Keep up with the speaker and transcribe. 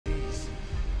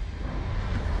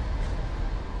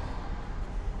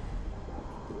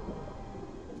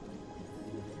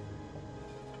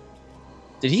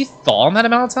Did he thaw in that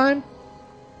amount of time?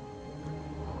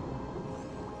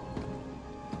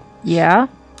 Yeah.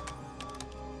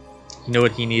 You know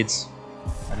what he needs?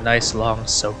 A nice long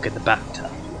soak in the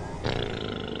bathtub.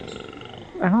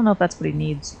 I don't know if that's what he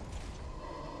needs.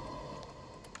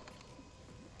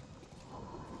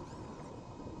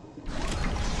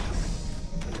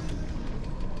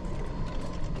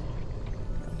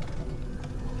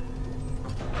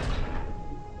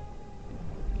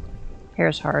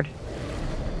 Hair's hard.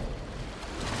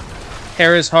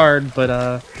 Hair is hard,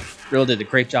 but Real did a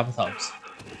great job with hubs.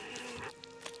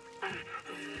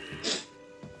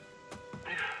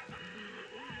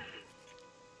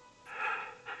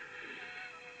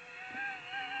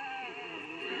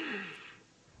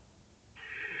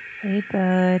 Hey,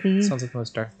 buddy. Sounds like the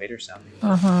most Darth Vader sounding.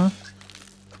 Uh-huh.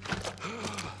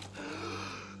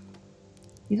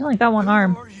 He's only got one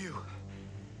arm. Who are you?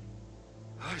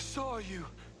 I saw you.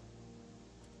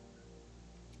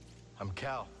 I'm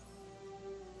Cal.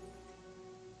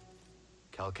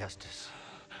 Cal Kestis.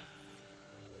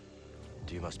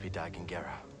 You must be Dagan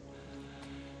Gera.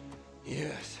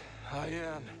 Yes, I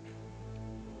am.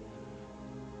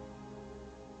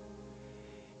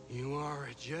 You are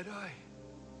a Jedi?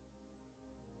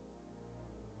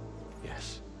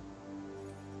 Yes.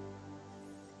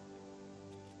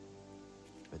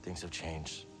 But things have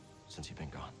changed since you've been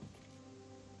gone.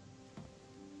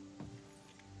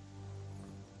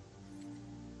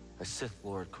 A Sith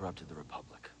Lord corrupted the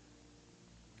Republic.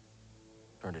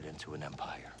 Turned it into an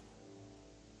empire.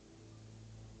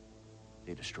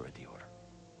 They destroyed the Order.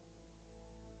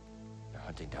 They're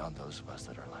hunting down those of us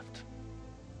that are left.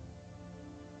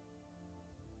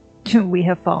 We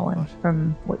have fallen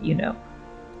from what you know.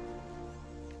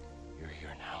 You're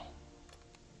here now.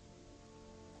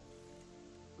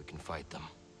 We can fight them.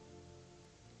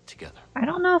 Together. I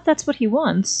don't know if that's what he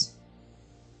wants.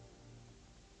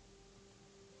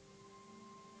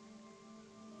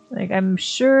 Like, I'm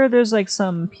sure there's like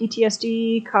some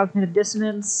PTSD, cognitive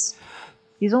dissonance.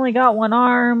 He's only got one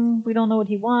arm. We don't know what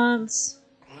he wants.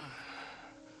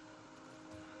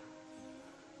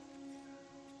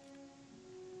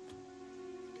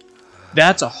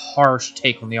 That's a harsh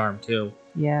take on the arm, too.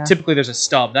 Yeah. Typically there's a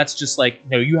stub. That's just like,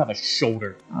 no, you have a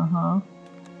shoulder. Uh-huh.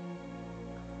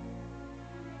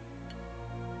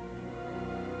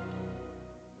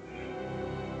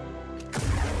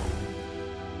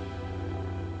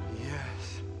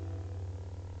 Yes.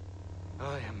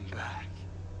 I am back.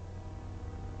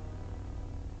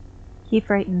 He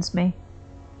frightens me.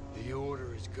 The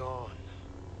Order is gone.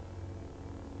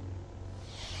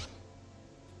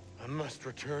 I must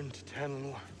return to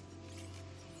Tanalorr.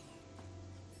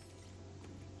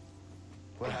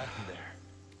 What happened there?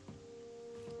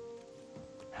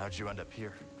 How'd you end up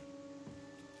here?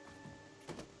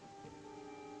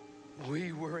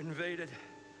 We were invaded.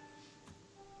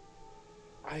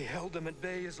 I held them at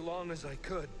bay as long as I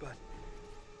could, but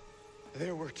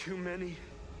there were too many.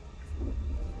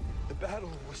 The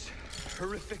battle was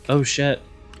horrific. Oh shit.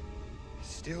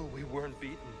 Still, we weren't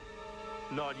beaten.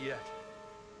 Not yet.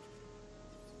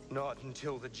 Not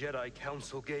until the Jedi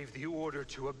Council gave the order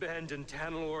to abandon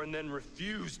Tanalorr and then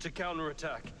refused to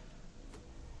counterattack.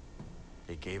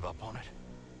 They gave up on it?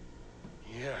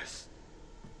 Yes.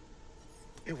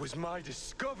 It was my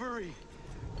discovery,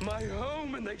 my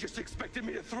home, and they just expected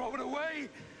me to throw it away?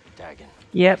 Dagan.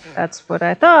 Yep, that's what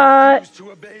I thought. Refused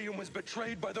to obey and was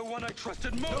betrayed by the one I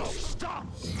trusted most. No, stop!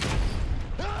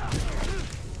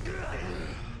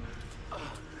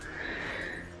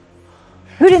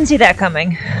 Who didn't see that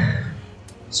coming?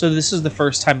 So this is the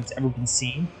first time it's ever been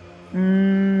seen. The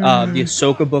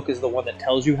Ahsoka book is the one that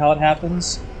tells you how it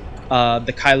happens.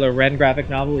 The Kylo Ren graphic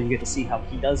novel, you get to see how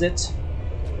he does it.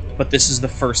 But this is the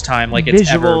first time like it's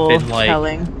Visual ever been like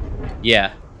telling.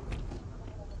 Yeah.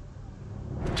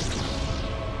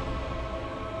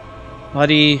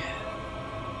 Buddy,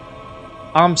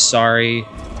 I'm sorry.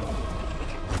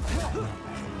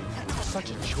 Such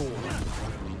a chore.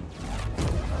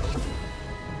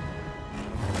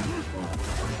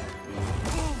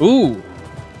 Ooh,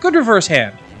 good reverse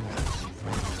hand.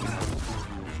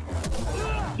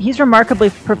 He's remarkably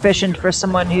proficient for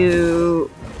someone who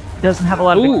doesn't have a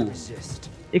lot of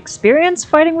experience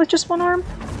fighting with just one arm.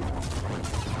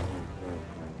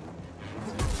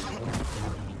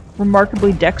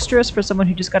 Remarkably dexterous for someone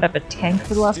who just got out of a tank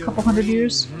for the last couple hundred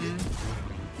years.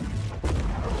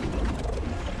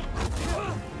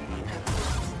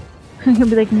 He'll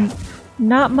be like,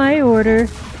 not my order.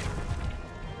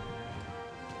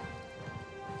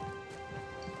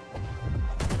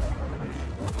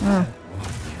 Oh.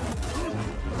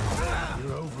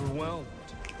 You're overwhelmed.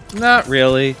 Not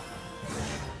really.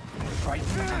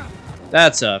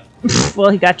 That's a... Well,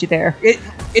 he got you there.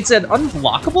 It's an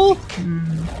unblockable?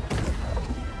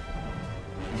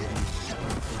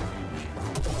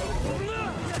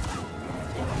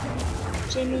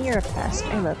 Jamie, you're a pest.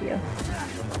 I love you.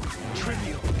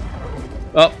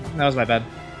 Oh, that was my bad.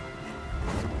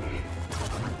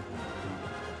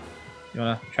 You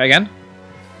wanna try again?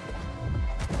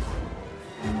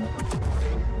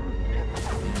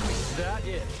 Is that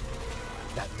it?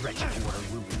 That wretched order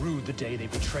will rue the day they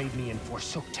betrayed me and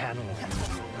forsook Tantalor.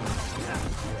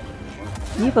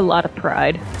 You have a lot of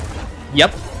pride.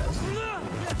 Yep.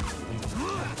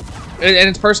 And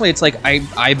it's personally, it's like,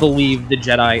 I believe the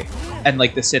Jedi and,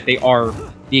 like, the Sith, they are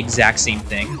the exact same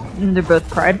thing. And they're both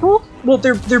prideful? Well,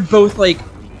 they're both, like,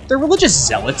 they're religious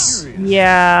zealots.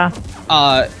 Yeah.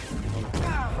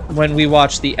 When we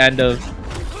watched the end of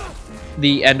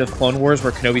Clone Wars,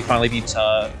 where Kenobi finally beats,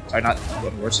 sorry, not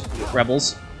Clone Wars,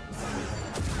 Rebels.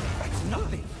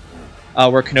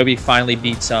 Where Kenobi finally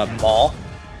beats, Maul.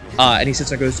 And he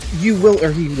sits there and goes, "You will,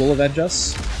 or he will avenge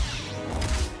us."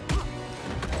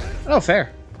 Oh,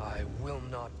 fair. I will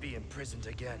not be imprisoned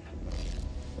again.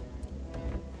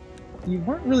 You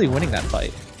weren't really winning that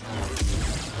fight.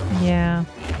 Yeah.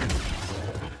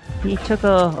 He took a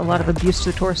lot of abuse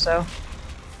to the torso.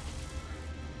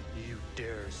 You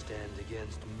dare stand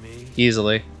against me?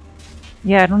 Easily.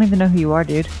 Yeah, I don't even know who you are,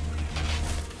 dude.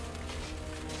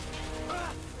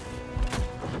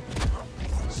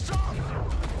 Stop!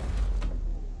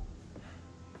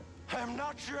 I am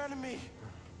not your enemy.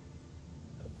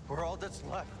 We're all that's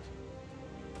left.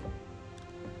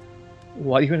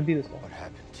 Why are you going to be this way? What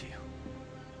happened to you?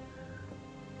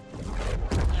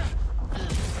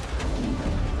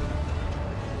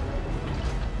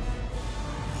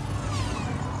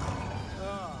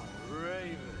 Ah,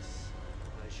 Ravis.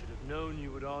 I should have known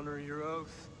you would honor your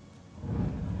oath.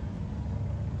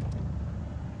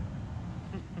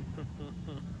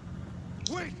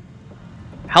 Wait!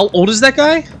 How old is that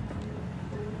guy?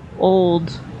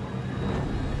 Old.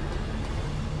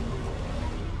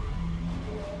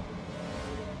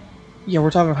 Yeah,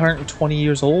 we're talking 120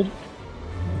 years old.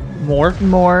 More?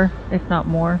 More, if not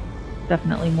more.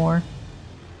 Definitely more.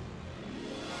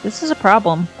 This is a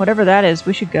problem. Whatever that is,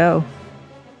 we should go.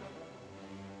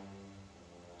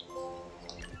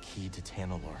 The key to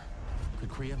Tantalor. Could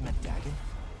Kree have met Dagon?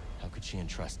 How could she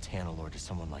entrust Tantalor to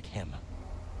someone like him?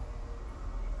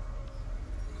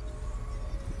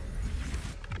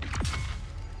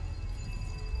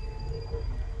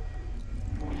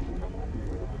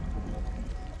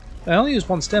 I only used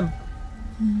one stem.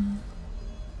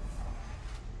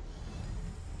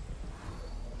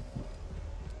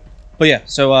 But yeah,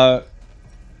 so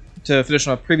to finish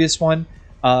on a previous one,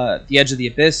 the edge of the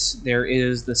abyss, there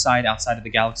is the side outside of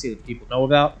the galaxy that people know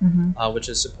about, which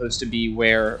is supposed to be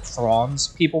where Thrawn's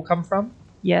people come from.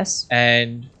 Yes.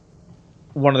 And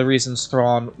one of the reasons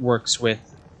Thrawn works with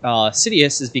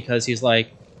Sidious is because he's like,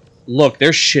 look,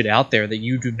 there's shit out there that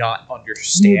you do not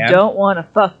understand. You don't want to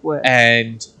fuck with.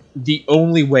 And the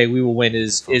only way we will win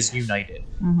is united.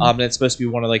 And it's supposed to be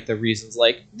one of like the reasons,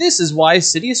 like, this is why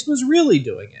Sidious was really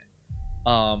doing it.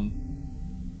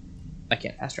 I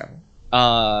can't fast travel.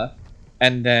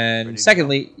 And then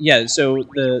secondly, yeah, so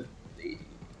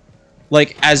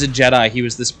like as a Jedi, he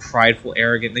was this prideful,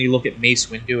 arrogant. Then you look at Mace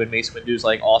Windu, and Mace Windu's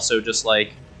like also just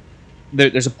like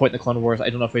there's a point in the Clone Wars, I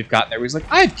don't know if we've gotten there, where he's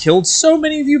like, I've killed so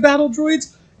many of you battle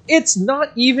droids. It's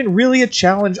not even really a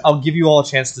challenge. I'll give you all a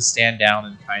chance to stand down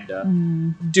and kind of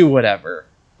do whatever.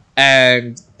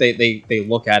 And they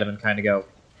look at him and kind of go,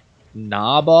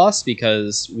 nah, boss,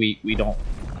 because we're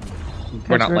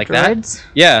not like droids? that.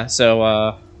 Yeah,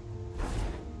 so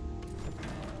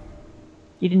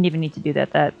You didn't even need to do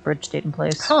that. That bridge stayed in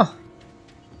place. huh.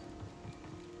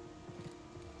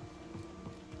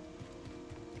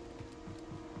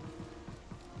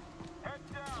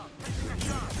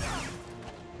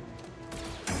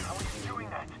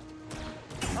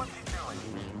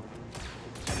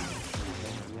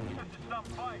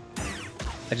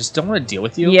 I just don't want to deal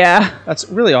with you. Yeah. That's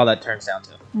really all that turns down to.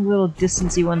 The little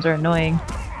distancey ones are annoying.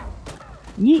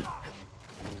 Yeet.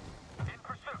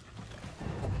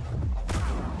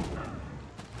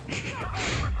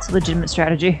 It's a legitimate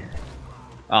strategy.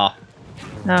 Ah.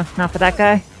 No, not for that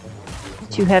guy.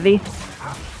 Too heavy.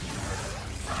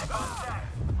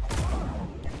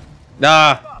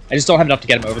 Nah. I just don't have enough to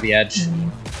get him over the edge.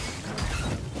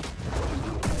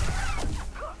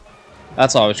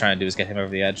 That's all I was trying to do, is get him over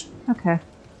the edge. Okay.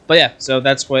 But yeah, so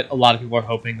that's what a lot of people are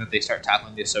hoping, that they start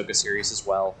tackling the Ahsoka series as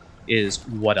well, is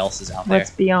what else is out there.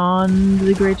 What's beyond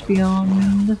the great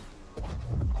beyond?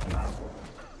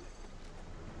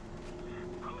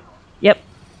 Yep.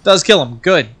 Does kill him.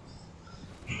 Good.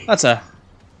 That's a...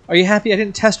 Are you happy I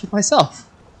didn't test with myself?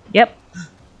 Yep.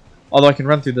 Although I can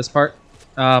run through this part.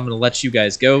 I'm going to let you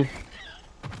guys go.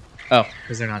 Oh,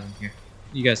 because they're not in here.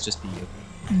 You guys just be you.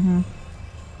 Mm-hmm.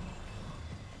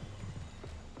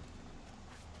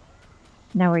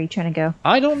 Now where are you trying to go?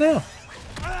 I don't know.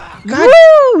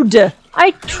 Rude!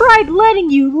 I tried letting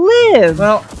you live!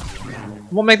 Well,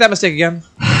 won't make that mistake again.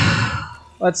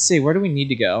 Let's see, where do we need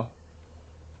to go?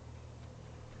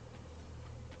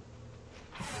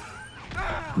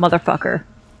 Motherfucker.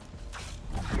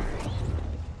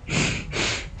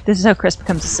 This is how Chris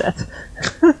becomes a Sith.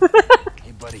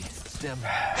 Hey, buddy. Stim.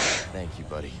 Thank you,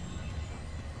 buddy.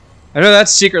 I know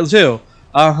that's secret too.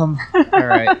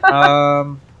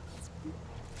 Alright.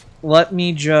 Let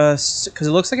me just... Because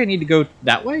it looks like I need to go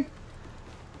that way?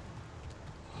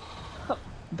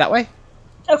 That way?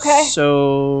 Okay.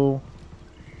 So...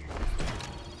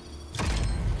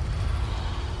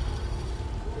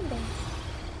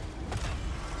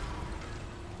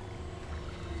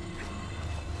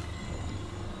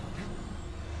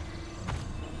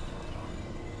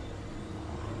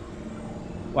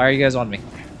 Why are you guys on me?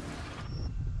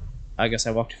 I guess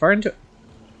I walked too far into it.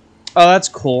 Oh, that's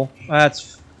cool.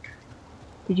 That's...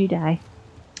 Did you die?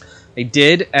 I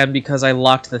did, and because I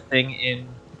locked the thing in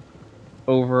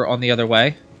over on the other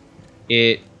way,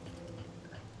 it...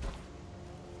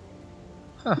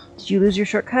 Huh. Did you lose your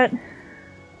shortcut?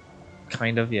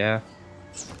 Kind of, yeah.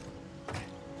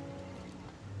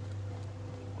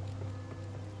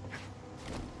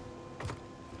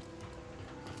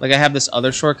 Like, I have this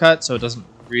other shortcut, so it doesn't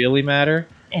really matter.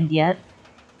 And yet?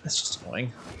 That's just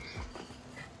annoying.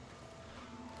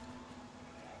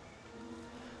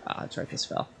 Ah, that's right, this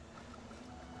fell.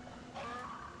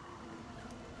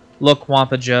 Look,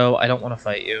 Wampa Joe, I don't want to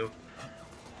fight you.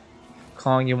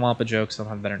 Calling you Wampa Joe because I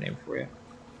don't have a better name for you.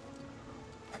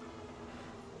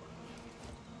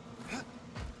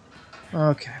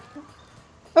 Okay.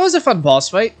 That was a fun boss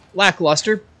fight.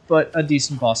 Lackluster, but a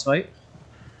decent boss fight.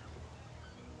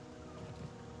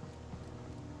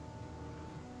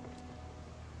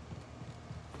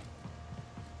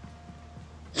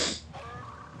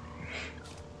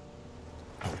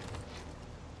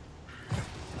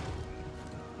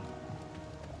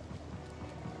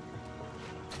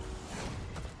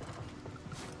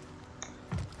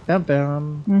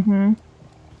 Mm-hmm.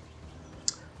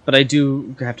 But I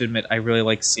do have to admit, I really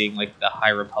like seeing like the High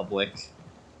Republic.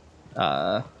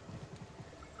 For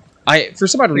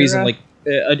some odd reason, like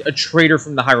a traitor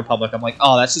from the High Republic, I'm like,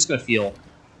 oh, that's just gonna feel,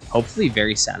 hopefully,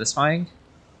 very satisfying.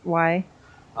 Why?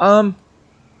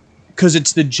 Because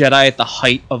it's the Jedi at the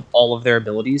height of all of their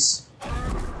abilities.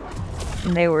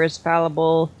 And they were as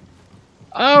fallible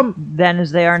then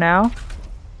as they are now?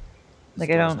 Like,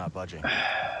 I don't... Not budging.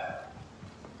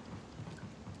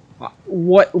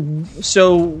 What?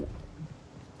 So,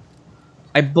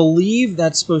 I believe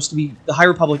that's supposed to be the High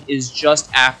Republic is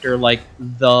just after like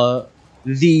the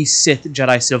Sith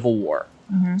Jedi Civil War.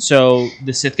 Mm-hmm. So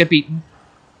the Sith get beaten,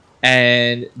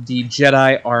 and the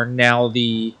Jedi are now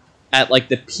at like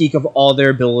the peak of all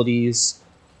their abilities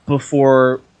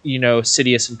before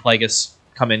Sidious and Plagueis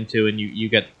come into, and you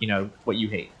get what you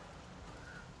hate.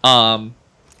 And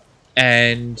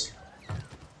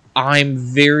I'm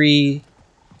very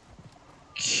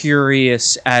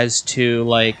curious as to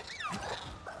like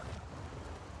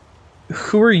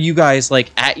who are you guys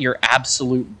like at your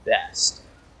absolute best,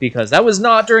 because that was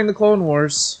not during the Clone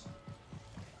Wars,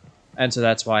 and so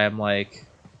that's why I'm like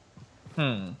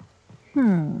did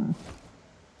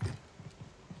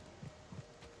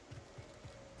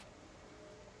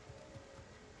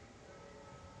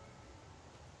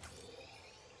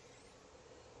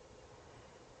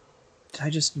I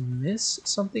just miss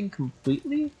something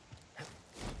completely?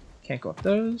 Can't go up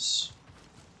those.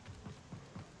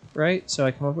 Right, so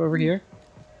I come up over here.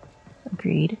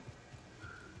 Agreed.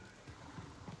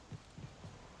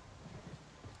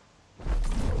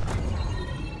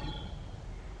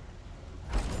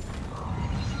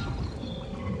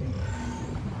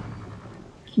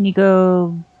 Can you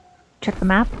go check the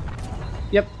map?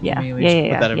 Yep. Yeah, Let me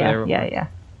just put that over there real quick. yeah.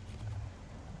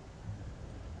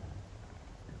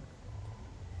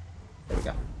 There we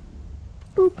go.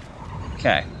 Boop.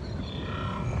 Okay.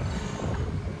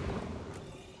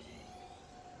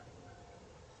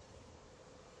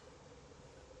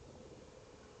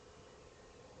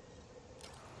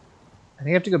 I think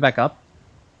I have to go back up.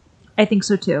 I think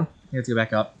so too. You have to go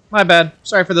back up. My bad.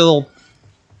 Sorry for the little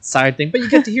side thing, but you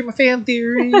get to hear my fan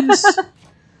theories.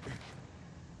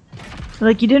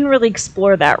 Like, you didn't really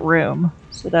explore that room,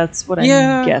 so that's what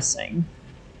I'm guessing.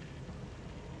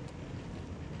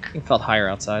 It felt higher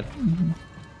outside. Mm-hmm.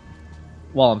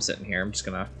 while I'm sitting here, I'm just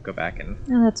gonna go back and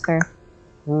Oh, that's fair.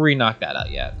 re-knock that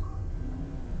out yet.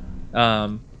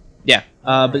 Yeah.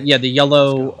 But yeah, the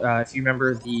yellow. If you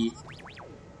remember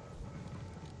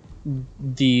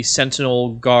the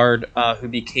Sentinel guard who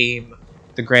became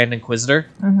the Grand Inquisitor.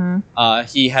 Mm-hmm.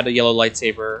 He had a yellow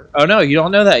lightsaber. Oh no, you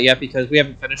don't know that yet because we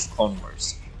haven't finished Clone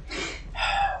Wars.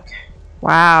 Okay.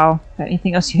 Wow. Got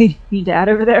anything else you need to add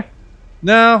over there?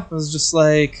 No, it was just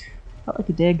like... Felt like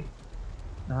a dig.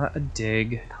 Not a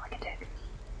dig. Felt like a dig.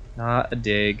 Not a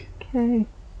dig. Okay.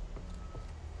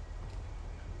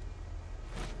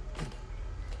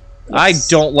 I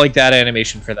don't like that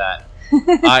animation for that.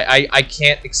 I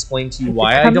can't explain to you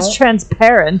why I don't. It becomes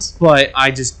transparent. But I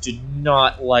just did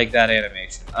not like that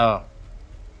animation. Oh.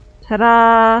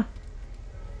 Ta-da!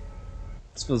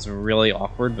 This was really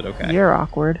awkward, but okay. You're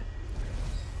awkward.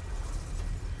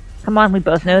 Come on, we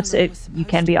both know you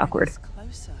can be awkward.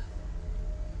 Closer.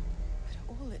 But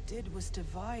all it did was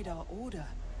divide our order.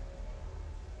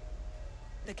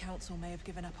 The council may have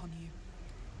given up on you,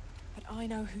 but I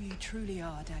know who you truly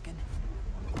are, Dagon.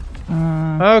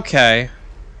 Okay.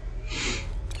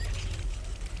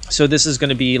 So this is going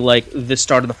to be like the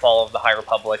start of the fall of the High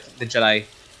Republic, the Jedi,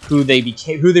 who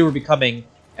they were becoming,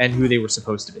 and who they were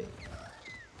supposed to be.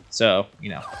 So, you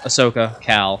know, Ahsoka,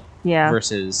 Cal,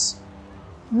 versus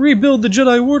rebuild the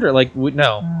Jedi Order. Like,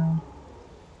 no.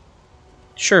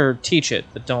 Sure, teach it,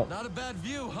 but don't. Not a bad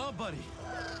view, huh, buddy?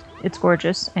 It's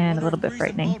gorgeous and a little bit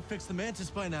frightening. Fix the mantis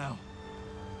by now.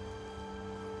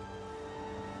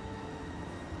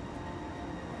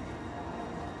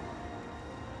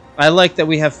 I like that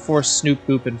we have Force Snoop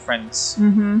Boop and friends.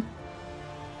 Mm-hmm.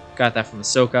 Got that from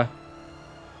Ahsoka.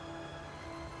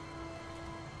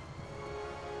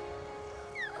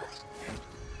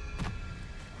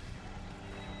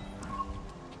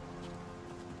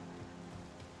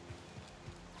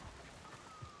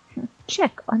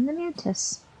 Check on the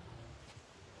mantis.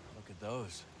 Look at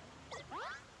those.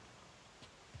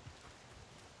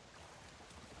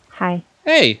 Hi.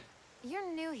 Hey!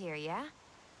 You're new here, yeah?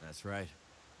 That's right.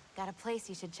 Got a place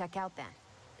you should check out then.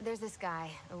 There's this guy,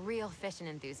 a real fishing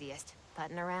enthusiast,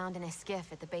 putting around in a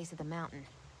skiff at the base of the mountain.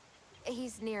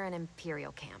 He's near an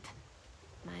Imperial camp.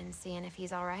 Mind seeing if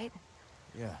he's alright?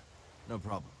 Yeah, no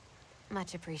problem.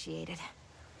 Much appreciated.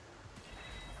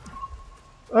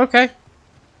 Okay.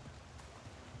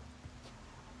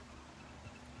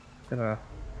 Gonna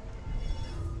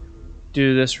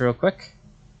do this real quick.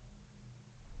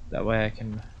 That way I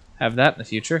can have that in the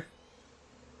future.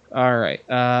 Alright,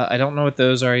 I don't know what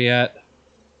those are yet.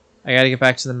 I gotta get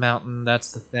back to the mountain,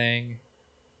 that's the thing.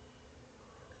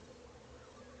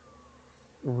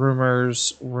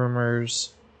 Rumors.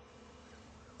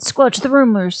 Squelch the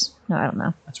rumors. No, I don't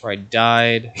know. That's where I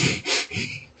died.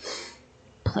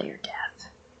 Player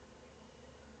death.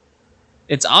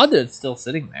 It's odd that it's still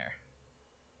sitting there.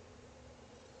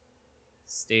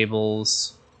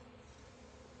 Stables.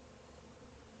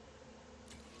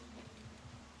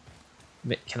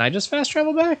 Can I just fast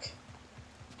travel back?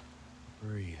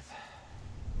 Breathe.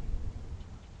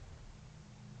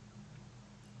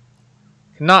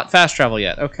 Cannot fast travel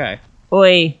yet. Okay.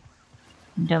 Oi.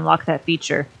 Need to unlock that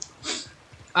feature.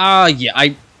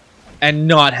 Yeah, and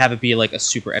not have it be like a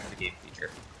super epic game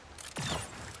feature.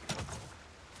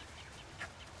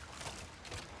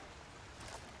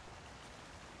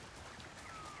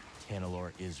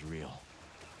 Tanalorr is real.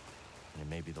 And it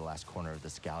may be the last corner of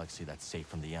this galaxy that's safe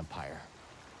from the Empire.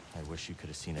 I wish you could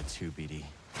have seen it too, BD.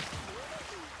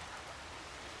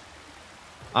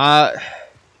 I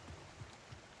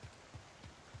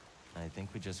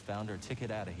think we just found our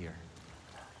ticket out of here.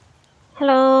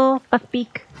 Hello,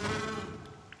 Buckbeak.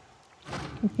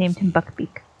 We've named him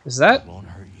Buckbeak. Is that Won't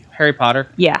hurt you. Harry Potter?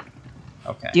 Yeah.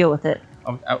 Okay. Deal with it.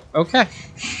 Okay.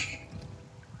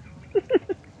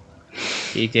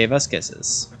 He gave us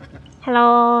kisses.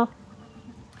 Hello.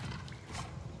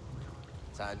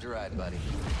 Time to ride, buddy.